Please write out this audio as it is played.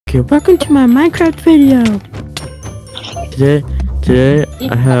Okay, welcome to my Minecraft video. Today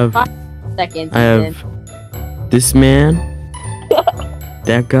I have this man,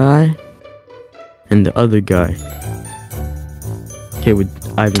 that guy, and the other guy. Okay, with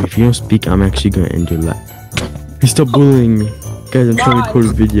Ivan, if you don't speak, I'm actually gonna end your life. He stopped bullying me, guys. I'm trying to record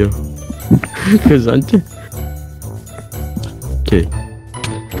a video. Cause I'm okay.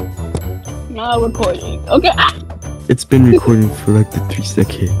 Not recording. Okay. It's been recording for like the 3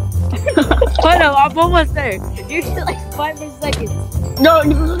 seconds. Hold on, I'm almost there. You get like 5 more seconds. No,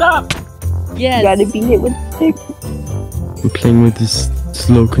 you stop. Yes. You gotta beat it with stick. I'm playing with this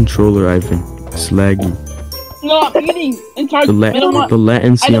slow controller, Ivan. It's laggy. No, I'm eating. In charge. The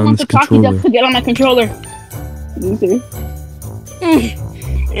latency on this controller. To get on my controller. Loser.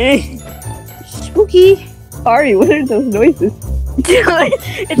 Spooky. Sorry, what are those noises?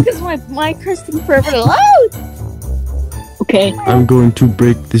 It's because my Minecraft's taking forever to load. Okay. I'm going to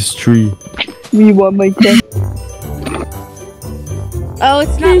break this tree. We want Minecraft. Oh,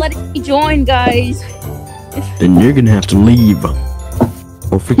 it's not letting me join, guys. Then you're gonna have to leave.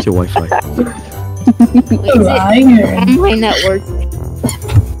 Or fix your Wi-Fi. Wait, is it on my network?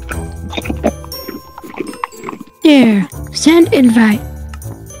 There, send invite.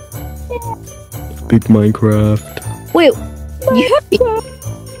 Big Minecraft. Wait, you have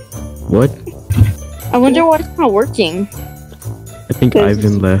What? I wonder why it's not working. I think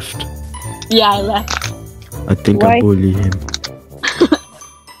Ivan left. Yeah, I left. I think Why? I bullied him.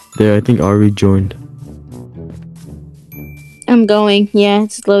 There, I think Ari joined. I'm going. Yeah,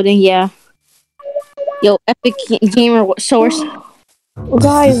 it's loading. Yeah. Yo, Epic Gamer Source.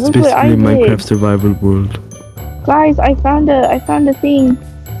 Guys, It's look what I basically did. Minecraft survival world. Guys, I found a thing.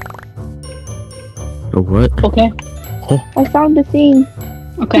 A what? Okay. I found a thing.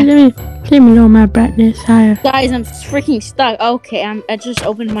 Let me lower my brightness higher. Guys, I'm freaking stuck. Okay, I just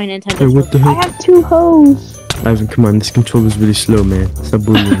opened my Nintendo. Hey, what the I heck? have 2 hoes. Ivan, come on, this controller's really slow, man. Stop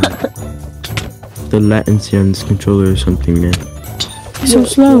bullying me. The latency on this controller or something, man. It's so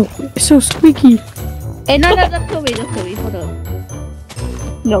slow. It's so squeaky. Hey, no, don't kill me, don't kill me. Hold on.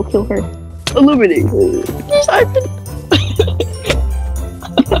 No, kill her. Illuminate her. Yes, Ivan.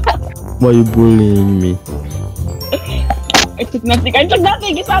 Why are you bullying me? I took nothing.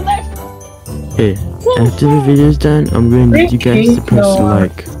 It's not there. Hey, after the video's done, I'm gonna need you guys to press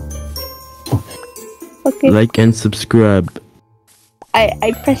like. Okay. Like and subscribe.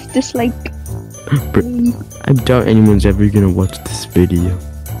 I pressed dislike. I doubt anyone's ever gonna watch this video.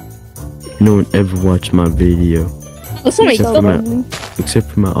 No one ever watched my video. Somebody Except told for me. my, except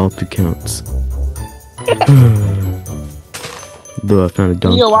for my alt accounts. Though I found a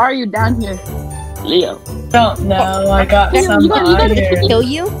donkey. Leo, why are you down here? Leo. Don't know, I got You some guys iron. kill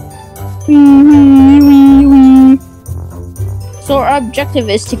you? So our objective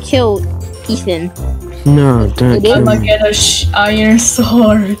is to kill Ethan. No, don't kill I'm gonna me. get a iron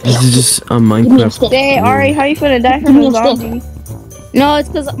sword. This is just a Minecraft. Hey, Ari, how you finna die Give from me a a stick. zombie? No, it's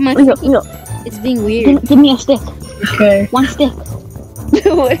because my Leo, it's being weird. give me a stick. Okay. 1 stick.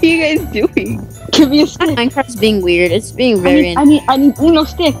 What are you guys doing? Give me a stick. Minecraft's being weird. It's being very. I need uno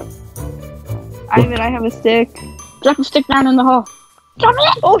stick. Ivan, I have a stick. Drop a stick down in the hole. Drop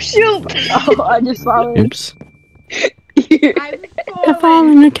it. Oh shoot! Oh, I just saw it. Oops. I'm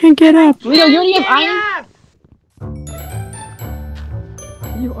falling. I can't get up. Leo, you already have iron.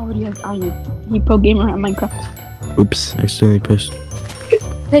 You already have iron. You pro gamer at Minecraft. Oops. Accidentally pressed.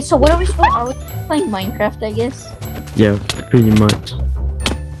 Okay, so what are we supposed? Are we playing Minecraft? I guess. Yeah, pretty much.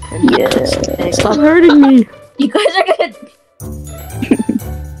 Yeah. Stop hurting me. You guys are good.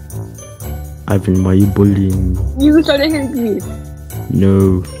 Ivan, why are you bullying me? You started hitting me.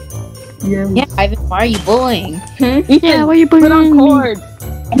 No. Yeah, Ivan, why are you bullying? Yeah, why are you Put on bullying me? cord.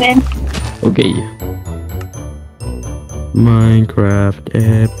 And then Okay. Minecraft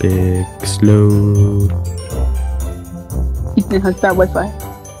epic slow. Ethan has bad Wi-Fi.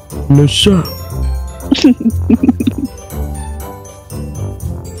 No shot.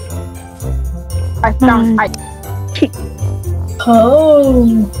 I found Oh.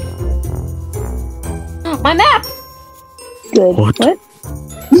 My map. Good. What?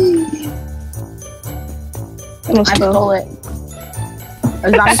 Almost I fell. stole it. A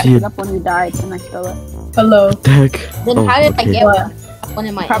zombie See picked it. it up when you died, and I stole it. Hello. What the heck? Then Oh, how did I okay. get What? one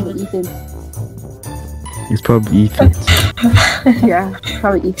in my Probably inventory? Ethan's. It's probably Ethan's. Yeah,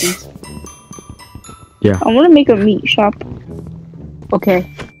 probably Ethan's. I want to make a meat shop, Okay.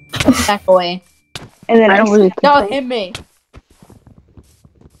 Back away. and then I don't really. Don't hit me.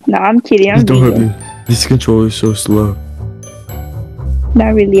 No, I'm kidding. I'm Just don't hurt vegan. me. This controller is so slow.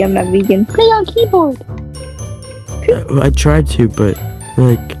 Not really. I'm not vegan. Play on keyboard. I tried to, but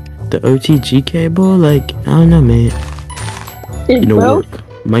like the OTG cable, like, I don't know, man. It You know broke. what?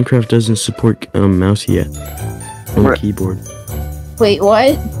 Minecraft doesn't support mouse yet. Or Right. keyboard. Wait,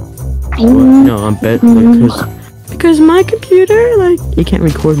 what? No, I'm bet because my computer, like, you can't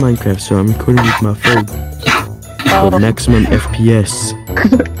record Minecraft, so I'm recording with my phone. For maximum FPS.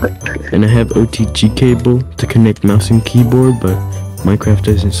 And I have OTG cable to connect mouse and keyboard, but Minecraft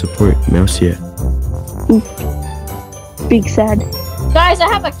doesn't support mouse yet. Big sad. Guys, I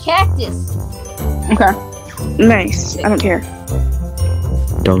have a cactus. Okay. Nice. I don't care.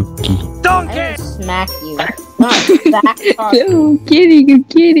 Donkey. I will smack you. Not back. I'm kidding. I'm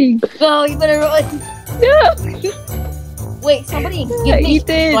kidding. Go, you better run. No. Wait, somebody give me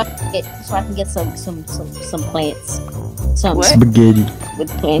Ethan. so I can get some plants. Some What? Spaghetti. with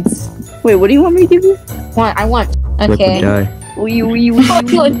plants. Wait, what do you want me to give you? I want. Like Okay. a guy. Oh, you.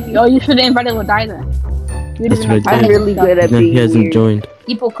 Oh, you should have invited Lodiza. You That's didn't what I I'm did. really good at No, being he hasn't weird. joined.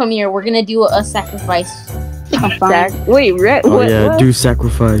 People, come here. We're gonna do a sacrifice. Wait, Red. Oh What? yeah, what? do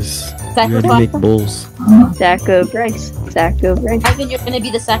sacrifice. You gotta Sacrifice. make bowls. Sack of rice. Sack of rice. Ivan, you're gonna be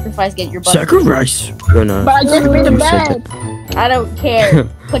the sacrifice. Get your butt. Sacrifice. No, no. But I just made a You said bed. that. I don't care.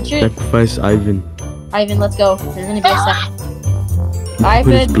 Put your Sacrifice Ivan. Ivan. Let's go. There's gonna be a sacrifice.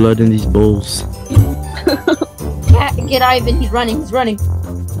 Put his Ivan, blood in these bowls. get Ivan. He's running. He's running.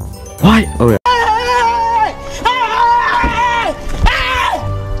 Why? Oh yeah.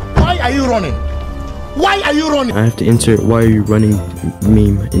 Why are you running? Why are you running? I have to insert "Why are you running?"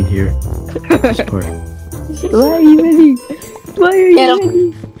 meme in here. This part. Why are you ready? Why are you Get him.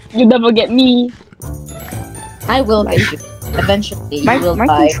 ready? You never get me. I will get you. Eventually, you My will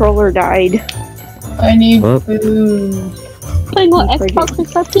die. controller died. I need Well. food. Playing on I forget. Xbox or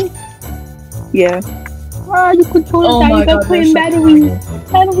something? Yeah. Ah, you controller Oh died. my You god, gotta play they're in so battery.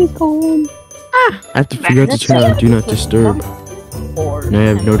 funny. Battery's gone. I have to figure out to turn on Do Not Disturb. And I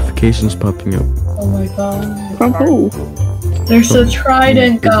have notifications popping up. Oh my god. From who? There's a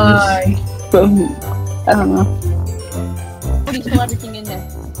trident Business. guy. From who? I don't know. What do you fill everything in there?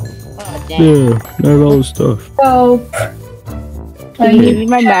 Oh, dang. Yeah, not all the stuff. Help. I Can you give need me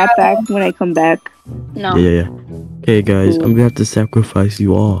my map back when I come back? No. Yeah. Okay, guys, I'm gonna have to sacrifice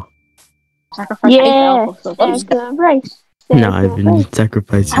you all. Sacrifice Yeah. yourself. So Sack of rice. Nah, Ivan,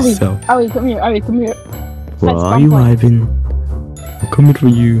 sacrifice Abby, yourself. Abby, come here. Abby, come here. Where That's are you, fun. Ivan? I'm coming for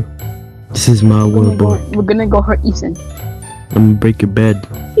you. This is my world, boy. We're gonna go hurt Ethan. I'm gonna break your bed.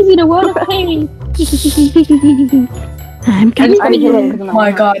 Easy the world of pain. I'm coming I for didn't hit it you. 'cause I'm Oh my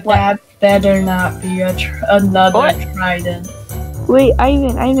like, god, what? that better not be another What? trident. Wait,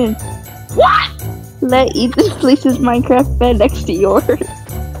 Ivan. What? Let Ethan place his Minecraft bed next to yours.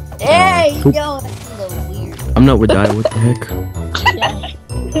 Hey, Nope. yo, that's a little weird. I'm not with die. What the heck?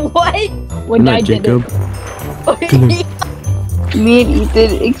 What? When I'm I not did Jacob. it. Me and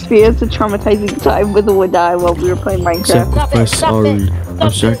Ethan experienced a traumatizing time with a wood eye while we were playing Minecraft. Sacrifice Stop all it, of you. stop I'm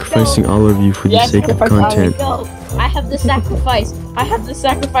it, sacrificing all of you for the Yes, sake of sacrifice all of content. No, I have the sacrifice. I have the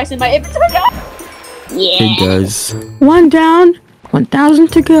sacrifice in my inventory. No! Okay, guys. One down, 1,000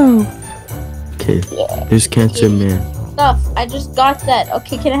 to go. Okay, there's Cancer Man. Stuff. I just got that.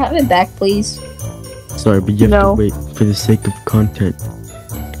 Okay, can I have it back, please? Sorry, but you have No. to wait for the sake of content.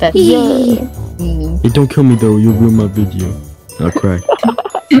 That's Yeah. mean. Hey, don't kill me though. You'll ruin my video. I'll cry.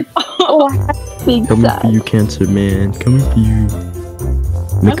 Big Coming for sad. you, Cancer Man. Coming for you.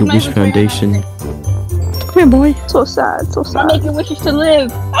 Make a That's Wish my Foundation. Come here, boy. So sad, so I'm sad. making wishes to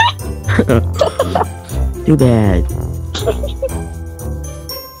live. Too bad.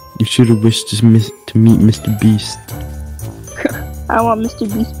 You should have wished to meet Mr. Beast. I want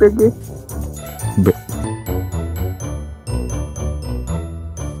Mr. Beast Burger. But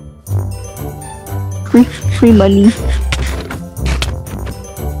Free money.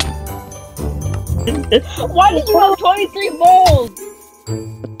 Why did you have 23 bowls?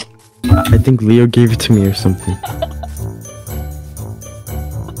 I think Leo gave it to me or something.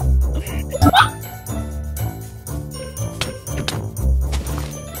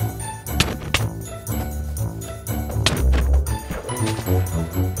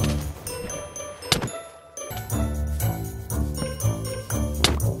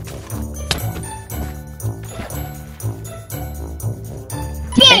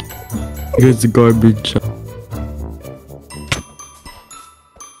 Here's the garbage.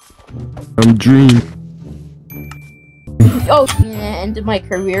 I'm Dream. Oh, yeah, ended my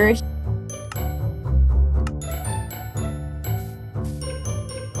career.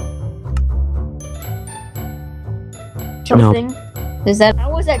 No. Something. Is that?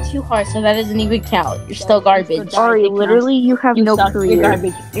 How was that too hard? So that doesn't even count. You're still garbage. Ari, literally, you have You no suck. You're career.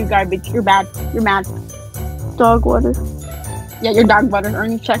 garbage. You're garbage. You're bad. You're mad. Dog water. Yeah, your dog butter.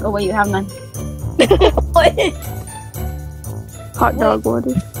 Earn your check. Oh wait, you have none. What? Hot dog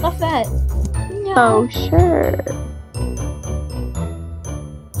water. Stuff that. No. Oh, sure.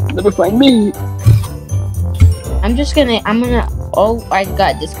 Never find me. I'm gonna. Oh, I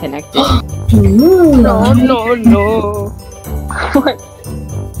got disconnected. No, no, no. What?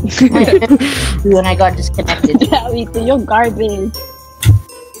 When I got disconnected. Yeah, Ethan, you're garbage.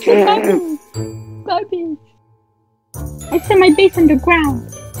 Garbage. Garbage. I set my base underground.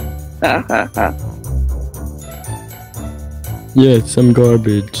 Yes, I'm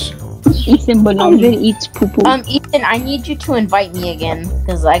garbage. Ethan, but no. Even eats poo poo. Ethan, I need you to invite me again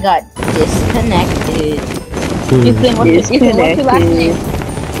because I got disconnected. Ethan, what's your last name?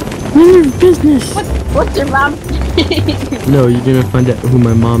 None of business. What's your mom's name? No, you're gonna find out who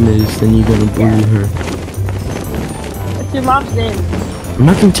my mom is, then you're gonna bully her. What's your mom's name? I'm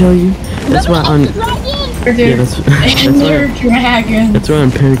not gonna tell you. That's why on yeah, that's Ender Dragon. that's why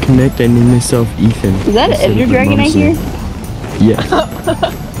on Parent Connect I named myself Ethan. Is that an instead Ender of my Dragon I mom's hear? name. Yeah.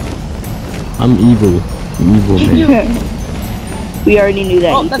 I'm evil. I'm evil, man. We already knew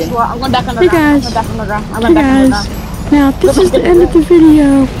that, Oh, that's Ethan. why I'm going back on the Hey, ground. guys. I'm going back on the ground. I'm Hey going back on the guys. ground. Now this is the end of the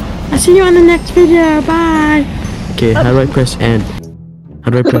video. I'll see you on the next video. Bye. Okay, how do I press end?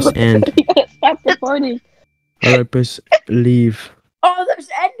 How do I press end? You gotta stop recording. How do I press leave? Oh, there's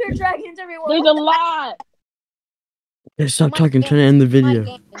Ender Dragons everywhere. There's a lot. Yeah, stop talking, I'm trying to end the video. My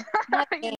game.